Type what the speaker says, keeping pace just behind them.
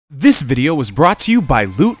This video was brought to you by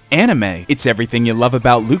Loot Anime. It's everything you love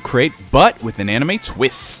about Loot Crate, but with an anime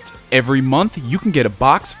twist. Every month, you can get a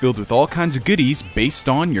box filled with all kinds of goodies based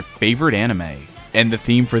on your favorite anime. And the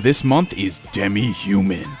theme for this month is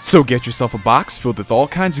Demi-Human. So get yourself a box filled with all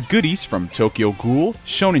kinds of goodies from Tokyo Ghoul,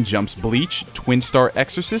 Shonen Jump's Bleach, Twin Star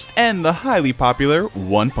Exorcist, and the highly popular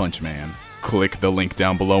One Punch Man. Click the link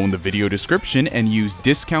down below in the video description and use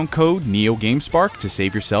discount code NeoGameSpark to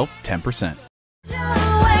save yourself 10%.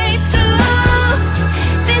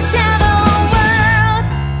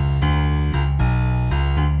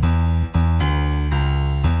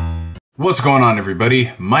 What's going on,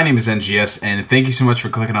 everybody? My name is NGS and thank you so much for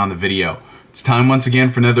clicking on the video. It's time once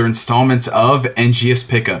again for another installment of NGS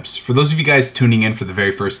Pickups. For those of you guys tuning in for the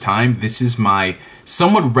very first time, this is my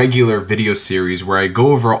somewhat regular video series where I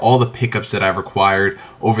go over all the pickups that I've acquired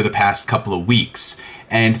over the past couple of weeks.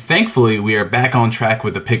 And thankfully, we are back on track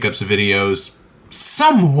with the pickups videos.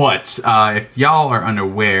 Somewhat. If y'all are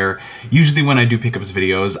unaware, usually when I do pickups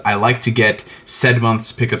videos, I like to get said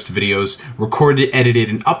month's pickups videos recorded, edited,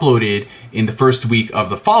 and uploaded in the first week of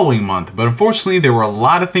the following month. But unfortunately, there were a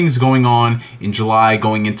lot of things going on in July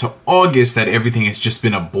going into August that everything has just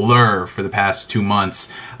been a blur for the past 2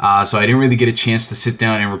 months. So I didn't really get a chance to sit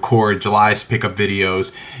down and record July's pickup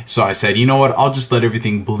videos. So I said, you know what, I'll just let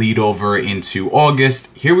everything bleed over into August.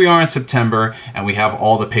 Here we are in September, and we have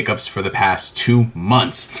all the pickups for the past 2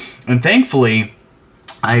 months. And thankfully,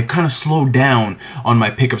 I've kind of slowed down on my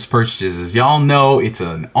pickups purchases. As y'all know, it's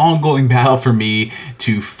an ongoing battle for me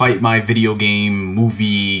to fight my video game,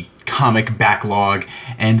 movie, comic backlog,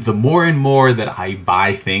 and the more and more that I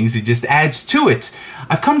buy things, it just adds to it.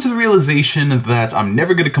 I've come to the realization that I'm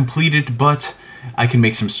never going to complete it, but I can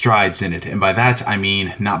make some strides in it. And by that, I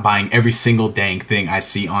mean not buying every single dang thing I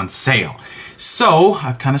see on sale. So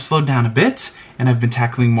I've kind of slowed down a bit, and I've been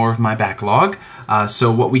tackling more of my backlog.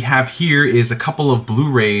 So what we have here is a couple of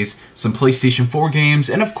Blu-rays, some PlayStation 4 games,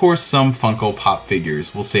 and of course some Funko Pop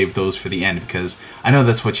figures. We'll save those for the end because I know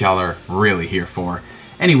that's what y'all are really here for.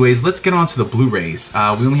 Anyways, let's get on to the Blu-rays. We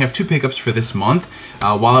only have 2 pickups for this month.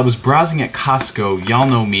 While I was browsing at Costco, y'all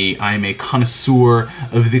know me, I am a connoisseur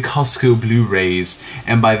of the Costco Blu-rays.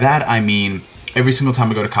 And by that I mean, every single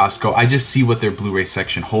time I go to Costco, I just see what their Blu-ray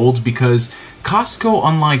section holds, because Costco,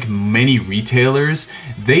 unlike many retailers,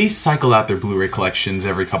 they cycle out their Blu-ray collections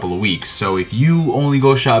every couple of weeks. So if you only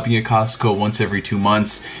go shopping at Costco once every 2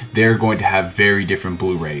 months, they're going to have very different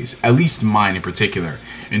Blu-rays, at least mine in particular.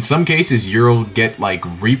 In some cases, you'll get like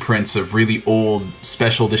reprints of really old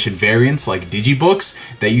special edition variants like digibooks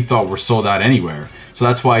that you thought were sold out anywhere. So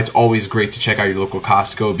that's why it's always great to check out your local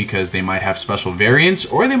Costco, because they might have special variants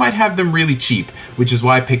or they might have them really cheap, which is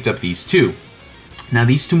why I picked up these 2. Now,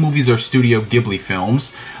 these 2 movies are Studio Ghibli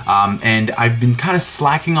films, and I've been kind of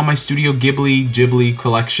slacking on my Studio Ghibli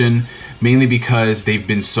collection, mainly because they've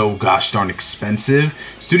been so gosh darn expensive.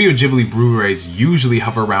 Studio Ghibli Blu-rays usually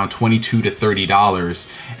hover around $22 to $30,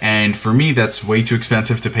 and for me that's way too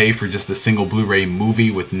expensive to pay for just a single Blu-ray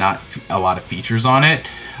movie with not a lot of features on it.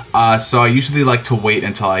 So I usually like to wait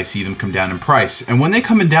until I see them come down in price. And when they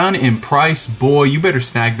come down in price, boy, you better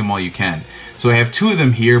snag them while you can. So I have 2 of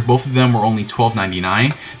them here. Both of them were only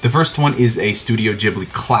 $12.99. The first one is a Studio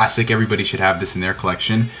Ghibli classic. Everybody should have this in their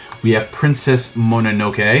collection. We have Princess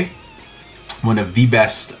Mononoke, one of the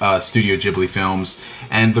best Studio Ghibli films.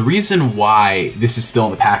 And the reason why this is still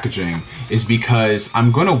in the packaging is because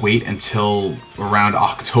I'm going to wait until around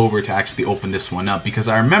October to actually open this one up, because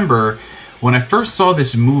I remember when I first saw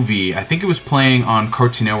this movie, I think it was playing on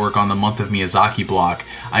Cartoon Network on the Month of Miyazaki block.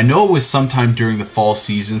 I know it was sometime during the fall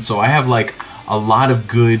season, so I have like a lot of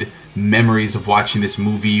good memories of watching this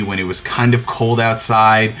movie when it was kind of cold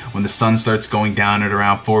outside, when the sun starts going down at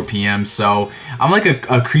around 4 p.m. So I'm like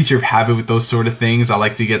a creature of habit with those sort of things. I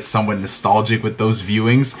like to get somewhat nostalgic with those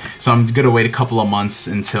viewings. So I'm gonna wait a couple of months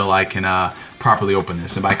until I can properly open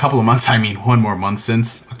this. And by a couple of months, I mean 1 more month,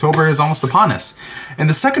 since October is almost upon us. And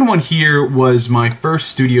the second one here was my first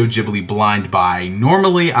Studio Ghibli blind buy.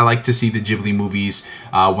 Normally, I like to see the Ghibli movies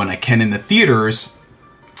when I can in the theaters,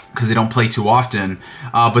 because they don't play too often,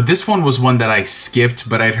 but this one was one that I skipped,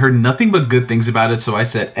 but I'd heard nothing but good things about it, so I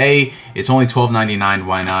said, hey, it's only $12.99,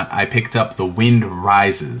 why not? I picked up The Wind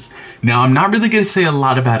Rises. Now, I'm not really going to say a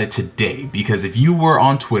lot about it today, because if you were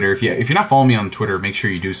on Twitter, if you're not following me on Twitter, make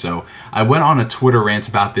sure you do so. I went on a Twitter rant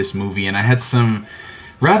about this movie, and I had some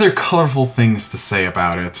rather colorful things to say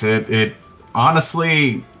about it. It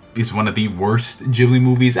honestly is one of the worst Ghibli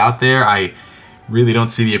movies out there. I really don't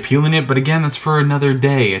see the appeal in it, but again, that's for another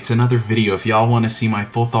day. It's another video. If y'all want to see my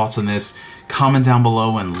full thoughts on this, comment down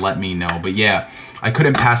below and let me know. But yeah, I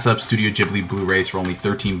couldn't pass up Studio Ghibli Blu-rays for only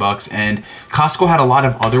 13 bucks, and Costco had a lot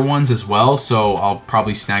of other ones as well, so I'll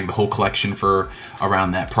probably snag the whole collection for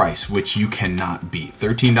around that price, which you cannot beat.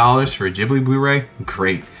 $13 for a Ghibli Blu-ray?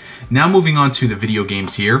 Great. Now moving on to the video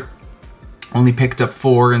games here. Only picked up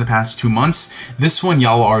 4 in the past 2 months. This one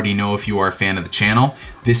y'all already know if you are a fan of the channel.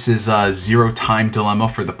 This is Zero Time Dilemma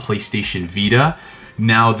for the PlayStation Vita.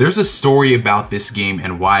 Now, there's a story about this game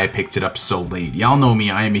and why I picked it up so late. Y'all know me,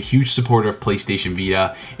 I am a huge supporter of PlayStation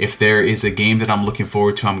Vita. If there is a game that I'm looking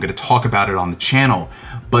forward to, I'm going to talk about it on the channel.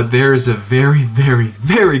 But there is a very, very,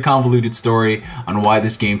 very convoluted story on why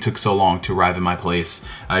this game took so long to arrive in my place.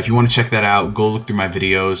 If you want to check that out, go look through my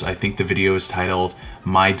videos. I think the video is titled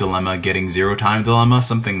My Dilemma Getting Zero Time Dilemma,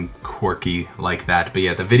 something quirky like that. But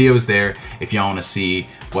yeah, the video is there if y'all want to see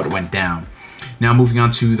what went down. Now moving on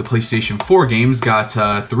to the PlayStation 4 games, got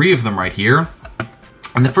 3 of them right here.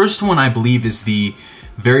 And the first one I believe is the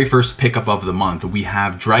very first pickup of the month. We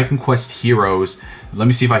have Dragon Quest Heroes. Let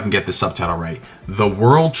me see if I can get the subtitle right. The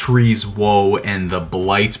World Trees Woe and the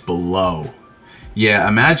Blight Below. Yeah,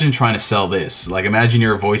 imagine trying to sell this. Like, imagine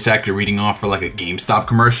you're a voice actor reading off for like a GameStop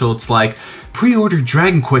commercial. It's like, pre-order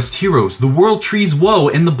Dragon Quest Heroes, The World Trees Woe,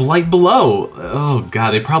 and The Blight Below. Oh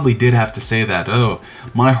god, they probably did have to say that. Oh,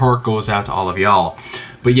 my heart goes out to all of y'all.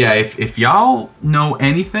 But yeah, if y'all know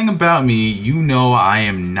anything about me, you know I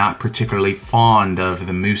am not particularly fond of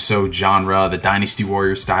the Musou genre, the Dynasty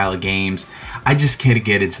Warriors style of games. I just can't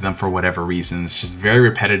get into them for whatever reason. It's just very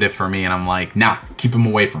repetitive for me, and I'm like, nah, keep them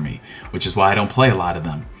away from me, which is why I don't play a lot of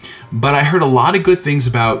them. But I heard a lot of good things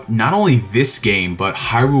about not only this game, but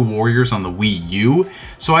Hyrule Warriors on the Wii U.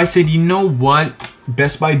 So I said, you know what?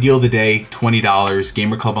 Best Buy deal of the day, $20.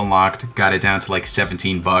 Gamer Club Unlocked, got it down to like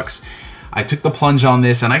 17 bucks. I took the plunge on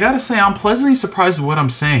this, and I gotta say, I'm pleasantly surprised with what I'm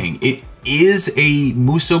saying. It is a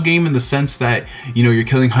Musou game in the sense that, you know, you're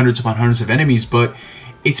killing hundreds upon hundreds of enemies, but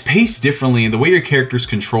it's paced differently, and the way your characters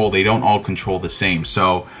control, they don't all control the same.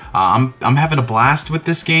 So I'm having a blast with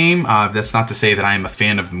this game. That's not to say that I am a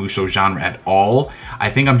fan of the Musou genre at all. I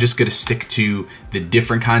think I'm just gonna stick to the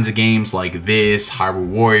different kinds of games like this, Hyrule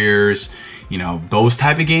Warriors, you know, those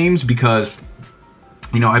type of games, because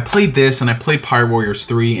you know, I played this and I played Pyre Warriors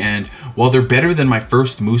 3, and while they're better than my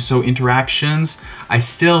first Musou interactions, I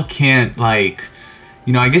still can't, like,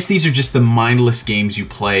 you know, I guess these are just the mindless games you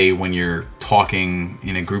play when you're talking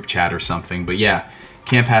in a group chat or something. But yeah,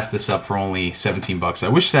 can't pass this up for only 17 bucks. I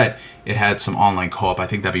wish that it had some online co-op. I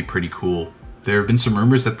think that'd be pretty cool. There have been some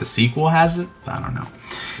rumors that the sequel has it. I don't know.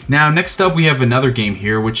 Now, next up, we have another game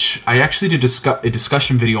here, which I actually did a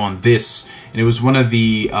discussion video on this, and it was one of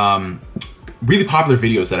the really popular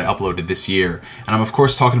videos that I uploaded this year, and I'm of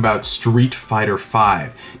course talking about Street Fighter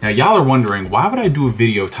V. Now y'all are wondering, why would I do a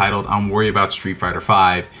video titled I'm worried about Street Fighter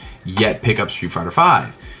V, yet pick up Street Fighter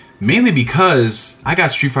V? Mainly because I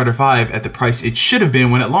got Street Fighter V at the price it should have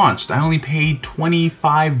been when it launched. I only paid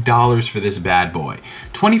 $25 for this bad boy.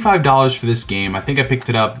 $25 for this game. I think I picked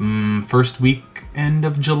it up first weekend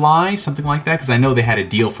of July, something like that, because I know they had a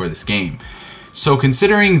deal for this game. So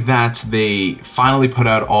considering that they finally put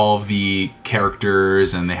out all of the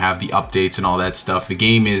characters and they have the updates and all that stuff, the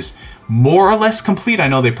game is more or less complete. I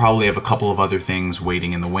know they probably have a couple of other things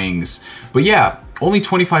waiting in the wings. But yeah, only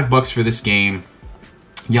 25 bucks for this game.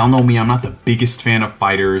 Y'all know me, I'm not the biggest fan of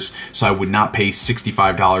fighters, so I would not pay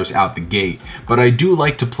 $65 out the gate. But I do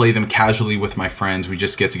like to play them casually with my friends. We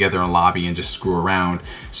just get together in a lobby and just screw around.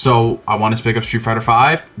 So I wanted to pick up Street Fighter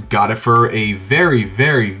V, got it for a very,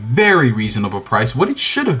 very, very reasonable price. What it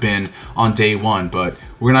should have been on day one, but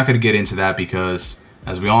we're not going to get into that because,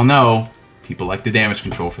 as we all know, people like the damage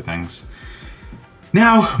control for things.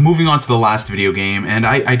 Now, moving on to the last video game, and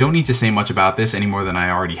I don't need to say much about this any more than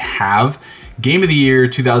I already have. Game of the Year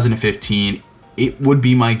 2015, it would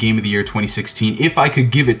be my Game of the Year 2016 if I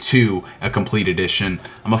could give it to a complete edition.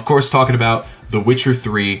 I'm of course talking about The Witcher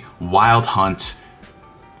 3 Wild Hunt.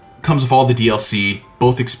 Comes with all the DLC,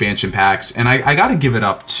 both expansion packs, and I gotta give it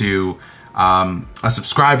up to a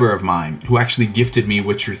subscriber of mine who actually gifted me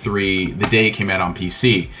Witcher 3 the day it came out on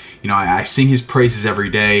PC. You know, I sing his praises every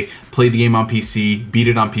day, played the game on PC, beat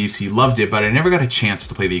it on PC, loved it, but I never got a chance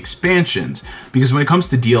to play the expansions. Because when it comes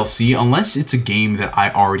to DLC, unless it's a game that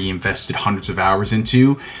I already invested hundreds of hours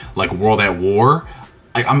into, like World at War,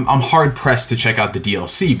 I'm hard pressed to check out the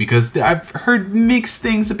DLC because I've heard mixed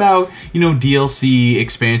things about, you know, DLC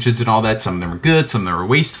expansions and all that. Some of them are good, some of them are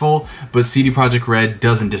wasteful, but CD Projekt Red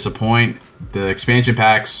doesn't disappoint. The expansion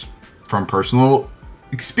packs, from personal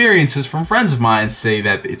experiences from friends of mine say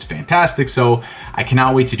that it's fantastic, so I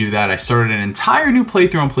cannot wait to do that. I started an entire new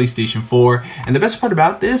playthrough on PlayStation 4, and the best part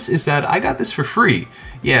about this is that I got this for free.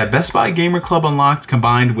 Yeah, Best Buy Gamer Club Unlocked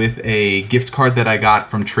combined with a gift card that I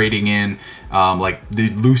got from trading in like the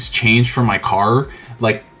loose change from my car,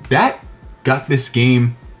 like that got this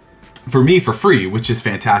game for me for free, which is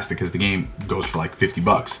fantastic because the game goes for like 50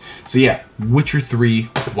 bucks. So yeah, Witcher 3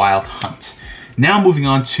 Wild Hunt. Now moving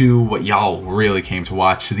on to what y'all really came to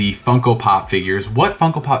watch, the Funko Pop figures. What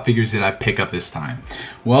Funko Pop figures did I pick up this time?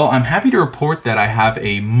 Well, I'm happy to report that I have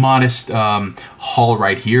a modest haul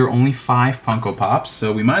right here, only 5 Funko Pops,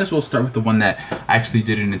 so we might as well start with the one that I actually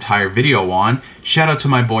did an entire video on. Shout out to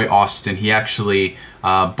my boy Austin, he actually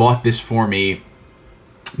bought this for me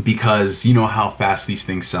because you know how fast these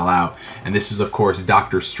things sell out. And this is of course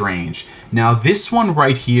Doctor Strange. Now this one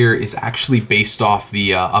right here is actually based off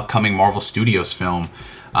the upcoming Marvel Studios film.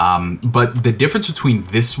 But the difference between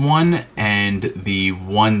this one and the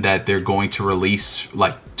one that they're going to release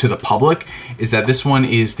like to the public is that this one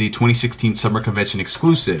is the 2016 Summer Convention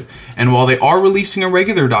exclusive. And while they are releasing a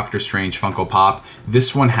regular Doctor Strange Funko Pop,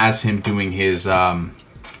 this one has him doing his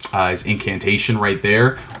incantation right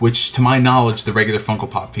there, which to my knowledge the regular Funko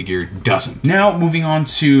Pop figure doesn't. Now moving on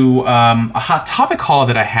to a Hot Topic haul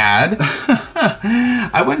that I had.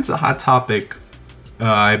 I went into Hot Topic,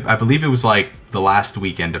 I believe it was like the last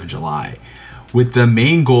weekend of July, with the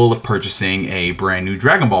main goal of purchasing a brand new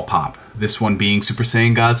Dragon Ball Pop. This one being Super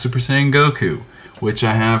Saiyan God, Super Saiyan Goku, which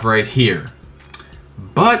I have right here.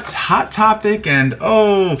 But Hot Topic and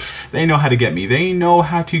oh, they know how to get me. They know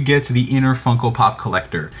how to get to the inner Funko Pop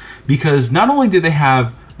collector. Because not only did they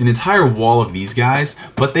have an entire wall of these guys,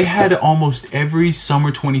 but they had almost every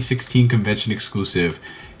Summer 2016 convention exclusive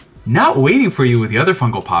not waiting for you with the other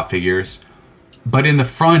Funko Pop figures, but in the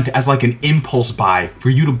front as like an impulse buy for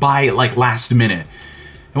you to buy it like last minute.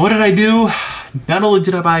 And what did I do? Not only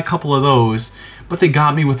did I buy a couple of those, but they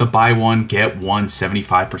got me with a buy one, get one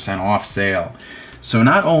 75% off sale. So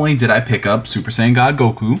not only did I pick up Super Saiyan God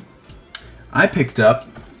Goku, I picked up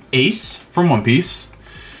Ace from One Piece.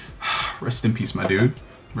 Rest in peace, my dude.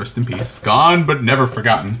 Rest in peace. Gone, but never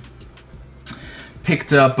forgotten.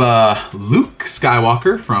 Picked up Luke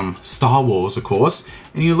Skywalker from Star Wars, of course.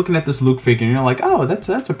 And you're looking at this Luke figure and you're like, oh, that's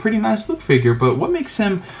a pretty nice Luke figure, but what makes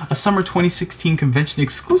him a Summer 2016 convention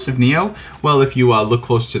exclusive, Neo? Well, if you look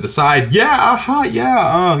close to the side, yeah,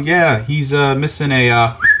 yeah, he's missing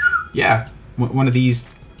a, yeah, one of these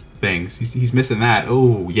things. He's missing that.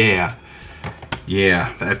 Oh, yeah.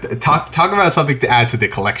 Yeah, talk about something to add to the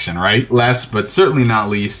collection, right? Last but certainly not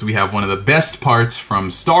least, we have one of the best parts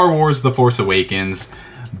from Star Wars The Force Awakens,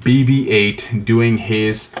 BB-8 doing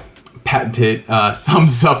his patented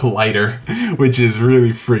thumbs up lighter, which is really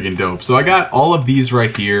friggin' dope. So I got all of these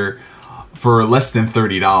right here for less than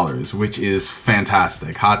 $30, which is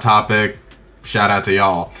fantastic. Hot Topic, shout out to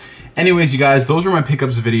y'all. Anyways, you guys, those were my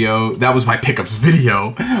pickups video. That was my pickups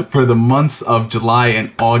video for the months of July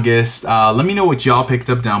and August. Let me know what y'all picked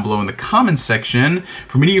up down below in the comments section.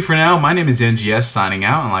 From me to you for now, my name is NGS signing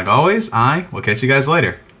out. And like always, I will catch you guys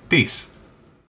later. Peace.